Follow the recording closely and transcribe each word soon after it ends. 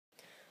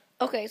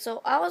Okay,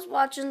 so I was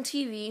watching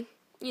TV,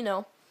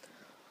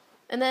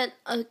 and then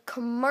a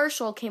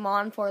commercial came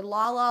on for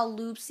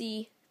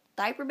Lalaloopsy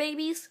diaper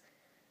babies.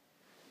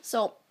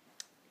 So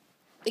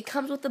it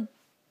comes with a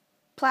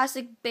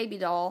plastic baby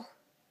doll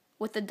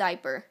with a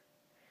diaper,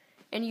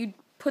 and you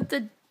put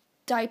the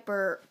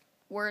diaper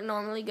where it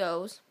normally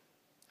goes,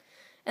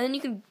 and then you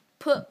can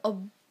put a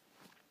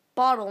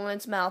bottle in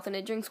its mouth and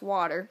it drinks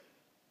water,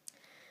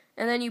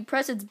 and then you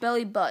press its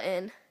belly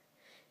button,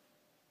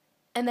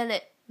 and then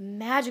it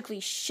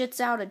magically shits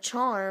out a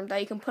charm that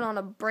you can put on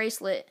a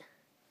bracelet.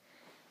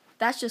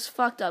 That's just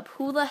fucked up.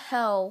 Who the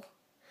hell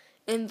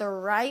in the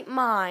right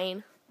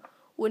mind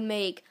would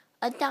make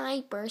a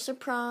diaper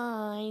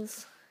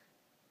surprise?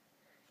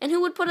 And who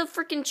would put a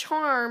freaking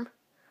charm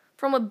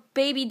from a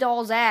baby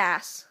doll's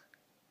ass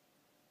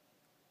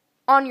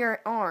on your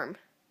arm?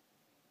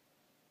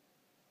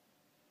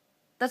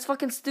 That's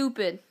fucking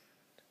stupid.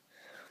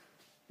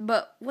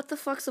 But what the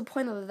fuck's the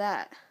point of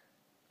that?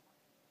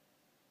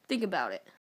 Think about it.